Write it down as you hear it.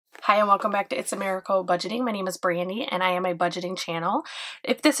Hi and welcome back to It's a Miracle Budgeting. My name is Brandy and I am a budgeting channel.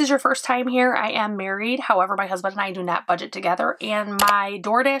 If this is your first time here, I am married. However, my husband and I do not budget together, and my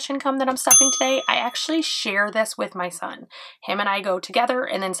DoorDash income that I'm stuffing today, I actually share this with my son. Him and I go together,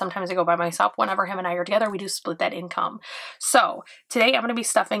 and then sometimes I go by myself. Whenever him and I are together, we do split that income. So today I'm going to be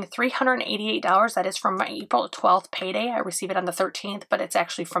stuffing $388. That is from my April 12th payday. I receive it on the 13th, but it's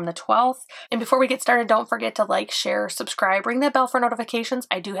actually from the 12th. And before we get started, don't forget to like, share, subscribe, ring that bell for notifications.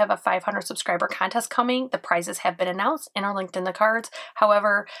 I do have a 500 subscriber contest coming. The prizes have been announced and are linked in the cards.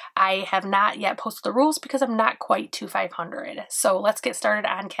 However, I have not yet posted the rules because I'm not quite to 500. So let's get started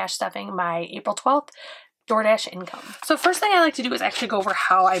on cash stuffing my April 12th DoorDash income. So first thing I like to do is actually go over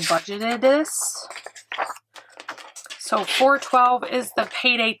how I budgeted this. So 4/12 is the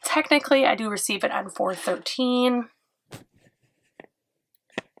payday. Technically, I do receive it on 4/13.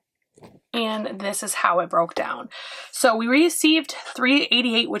 And this is how it broke down. So we received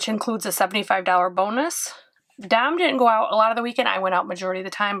 $388, which includes a $75 bonus. Dom didn't go out a lot of the weekend. I went out majority of the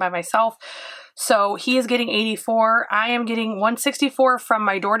time by myself. So he is getting $84. I am getting $164 from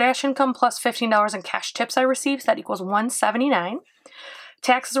my DoorDash income plus $15 in cash tips I received. So that equals $179.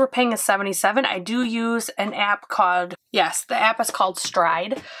 Taxes we're paying is $77. I do use an app called, yes, the app is called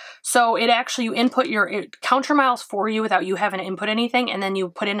Stride. So it actually, you input it counts your miles for you without you having to input anything, and then you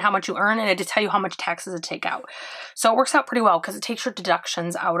put in how much you earn, and it to tell you how much taxes to take out. So it works out pretty well because it takes your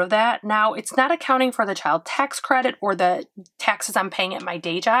deductions out of that. Now, it's not accounting for the child tax credit or the taxes I'm paying at my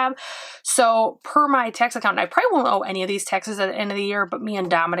day job. So per my tax accountant, I probably won't owe any of these taxes at the end of the year, but me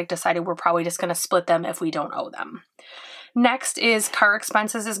and Dominic decided we're probably just going to split them if we don't owe them. Next is car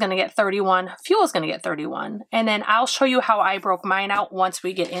expenses is going to get 31. Fuel is going to get 31. And then I'll show you how I broke mine out once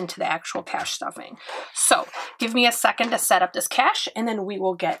we get into the actual cash stuffing. So give me a second to set up this cash and then we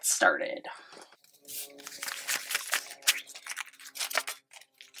will get started.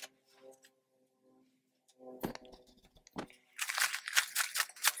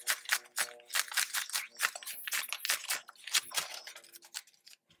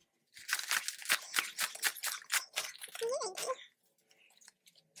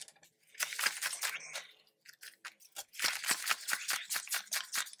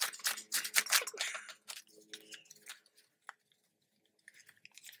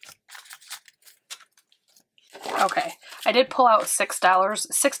 Okay, I did pull out $6.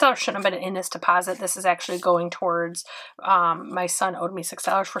 $6 shouldn't have been in this deposit. This is actually going towards, my son owed me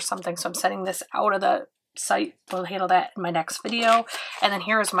 $6 for something, so I'm setting this out of the site. We'll handle that in my next video. And then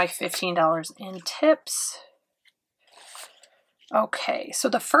here is my $15 in tips. Okay, so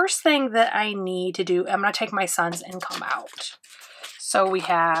the first thing that I need to do, I'm going to take my son's income out. So we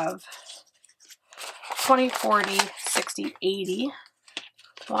have 20, 40, 60, 80.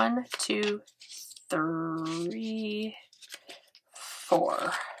 1, 2, 3,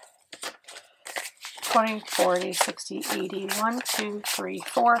 4. 20, 40, 60, 80. 1, 2, 3,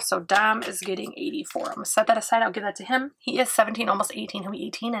 4. So Dom is getting 84. I'm going to set that aside. I'll give that to him. He is 17, almost 18. He'll be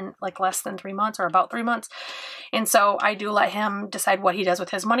 18 in like less than 3 months or about 3 months. And so I do let him decide what he does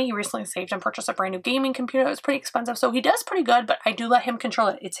with his money. He recently saved and purchased a brand new gaming computer. It was pretty expensive. So he does pretty good, but I do let him control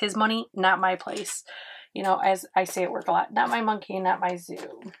it. It's his money, not my place. You know, as I say at work a lot, not my monkey, not my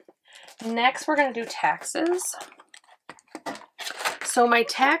zoo. Next, we're going to do taxes. So my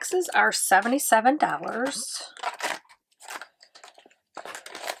taxes are $77.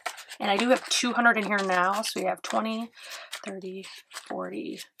 And I do have 200 in here now. So we have 20, 30,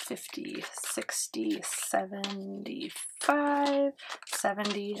 40, 50, 60, 75,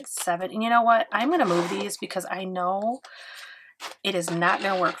 77. And you know what? I'm going to move these because I know it is not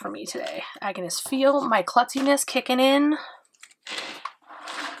going to work for me today. I can just feel my klutziness kicking in.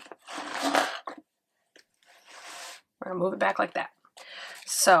 We're going to move it back like that.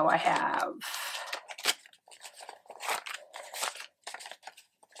 So I have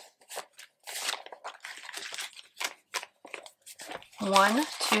 1,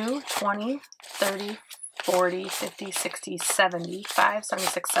 2, 20, 30, 40, 50, 60, 75,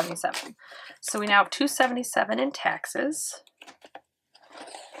 76, 77. So we now have $277 in taxes.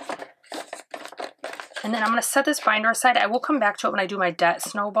 And then I'm going to set this binder aside. I will come back to it when I do my debt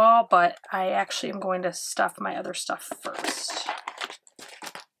snowball, but I actually am going to stuff my other stuff first.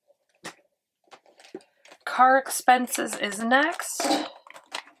 Car expenses is next.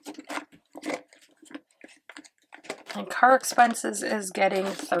 And car expenses is getting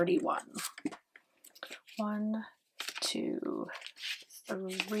 31. 1, 2,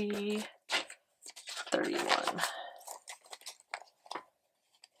 3, 31.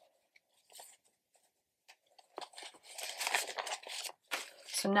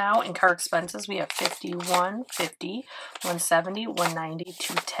 So So now in car expenses, we have 50, 150, 170, 190,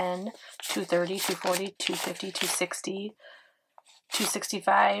 210, 230, 240, 250, 260,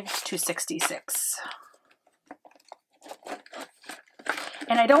 265, 266.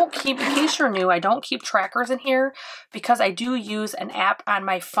 And I don't keep, in case you're new, I don't keep trackers in here because I do use an app on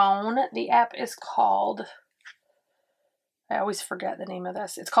my phone. The app is called, I always forget the name of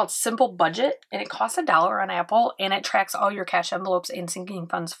this. It's called Simple Budget, and it costs $1 on Apple, and it tracks all your cash envelopes and sinking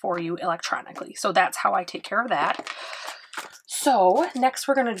funds for you electronically. So that's how I take care of that. So next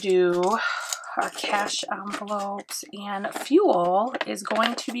we're going to do our cash envelopes, and fuel is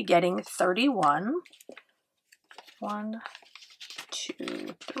going to be getting 31. 1,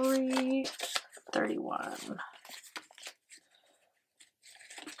 2, 3, 31.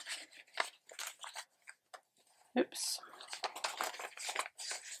 Oops.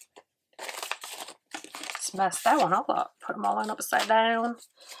 Let's mess that one all up. Put them all on upside down.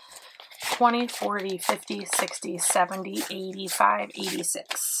 20, 40, 50, 60, 70, 85,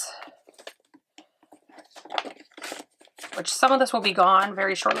 86. Which some of this will be gone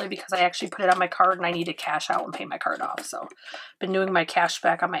very shortly because I actually put it on my card and I need to cash out and pay my card off. So I've been doing my cash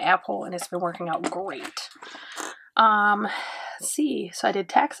back on my Apple and it's been working out great. Let's see. So I did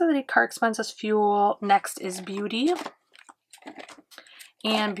taxes, I did car expenses, fuel. Next is beauty.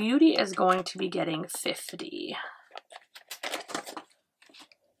 And beauty is going to be getting 50.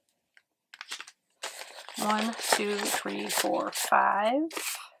 1, 2, 3, 4, 5.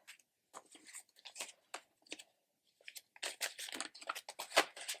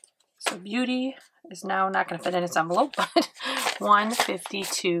 So beauty is now not going to fit in its envelope, but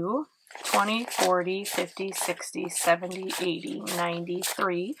 152, 20, 40, 50, 60, 70, 80,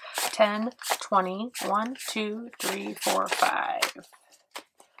 93, 10, 20, 1, 2, 3, 4, 5.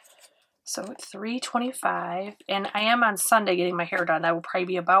 So 325, and I am on Sunday getting my hair done. That will probably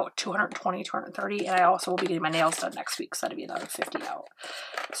be about 220, 230, and I also will be getting my nails done next week, so that'll be another 50 out.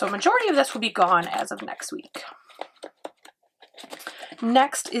 So majority of this will be gone as of next week.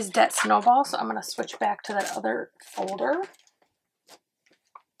 Next is debt snowball, so I'm going to switch back to that other folder.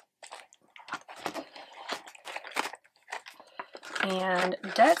 And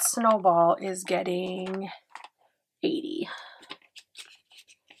debt snowball is getting 80.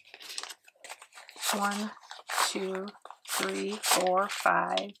 1, 2, 3, 4,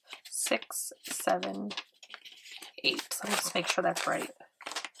 5, 6, 7, 8. So let me just make sure that's right.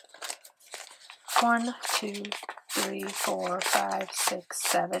 1, 2, 3, 4, 5, 6,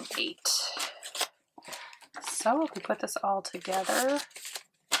 7, 8. So if we put this all together,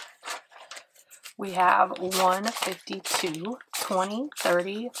 we have 152, 20,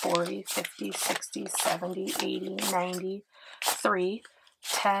 30, 40, 50, 60, 70, 80, 93,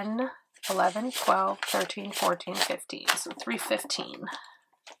 10, 11, 12, 13, 14, 15. So 315.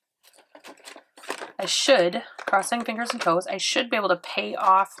 I should, crossing fingers and toes, I should be able to pay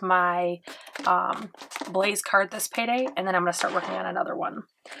off my Blaze card this payday, and then I'm going to start working on another one.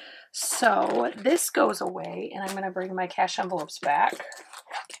 So this goes away, and I'm going to bring my cash envelopes back.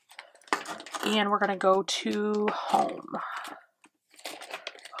 And we're going to go to home.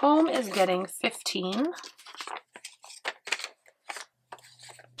 Home is getting 15.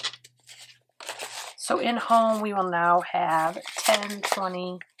 So in home, we will now have 10,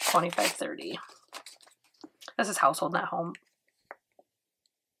 20, 25, 30. This is household, not home.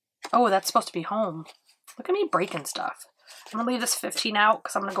 Oh, that's supposed to be home. Look at me breaking stuff. I'm going to leave this 15 out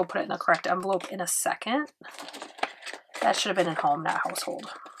because I'm going to go put it in the correct envelope in a second. That should have been in home, not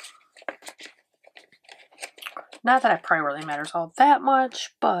household. Not that it probably really matters all that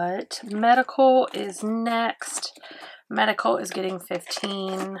much, but medical is next. Medical is getting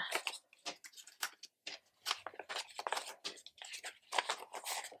 15.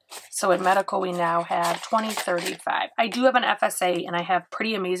 So in medical, we now have 20, 35. I do have an FSA and I have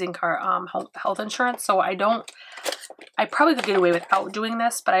pretty amazing health insurance. So I probably could get away without doing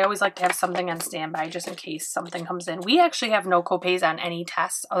this, but I always like to have something on standby just in case something comes in. We actually have no copays on any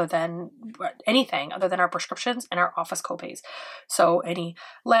tests other than anything other than our prescriptions and our office copays. So any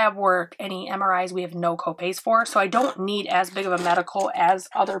lab work, any MRIs, we have no copays for. So I don't need as big of a medical as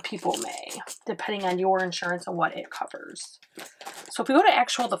other people may, depending on your insurance and what it covers. So if we go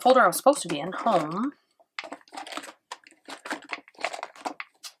to the folder I was supposed to be in, home,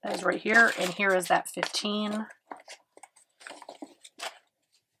 that is right here, and here is that 15.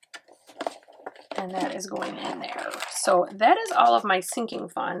 and that is going in there. So that is all of my sinking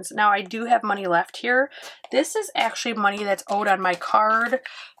funds. Now I do have money left here. This is actually money that's owed on my card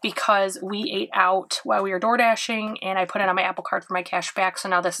because we ate out while we were door dashing, and I put it on my Apple Card for my cash back. So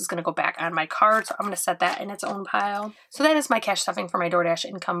now this is going to go back on my card. So I'm going to set that in its own pile. So that is my cash stuffing for my DoorDash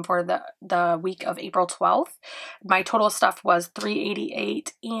income for the week of April 12th. My total stuff was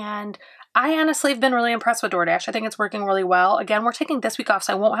 $388, and I honestly have been really impressed with DoorDash. I think it's working really well. Again, we're taking this week off,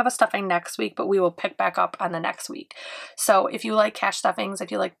 so I won't have a stuffing next week, but we will pick back up on the next week. So if you like cash stuffings,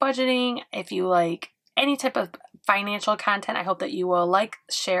 if you like budgeting, if you like any type of financial content, I hope that you will like,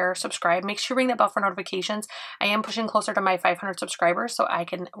 share, subscribe. Make sure you ring that bell for notifications. I am pushing closer to my 500 subscribers so I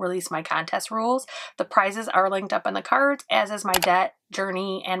can release my contest rules. The prizes are linked up in the cards, as is my debt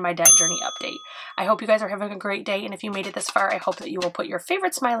journey and my debt journey update. I hope you guys are having a great day, and if you made it this far, I hope that you will put your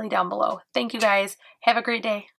favorite smiley down below. Thank you guys. Have a great day.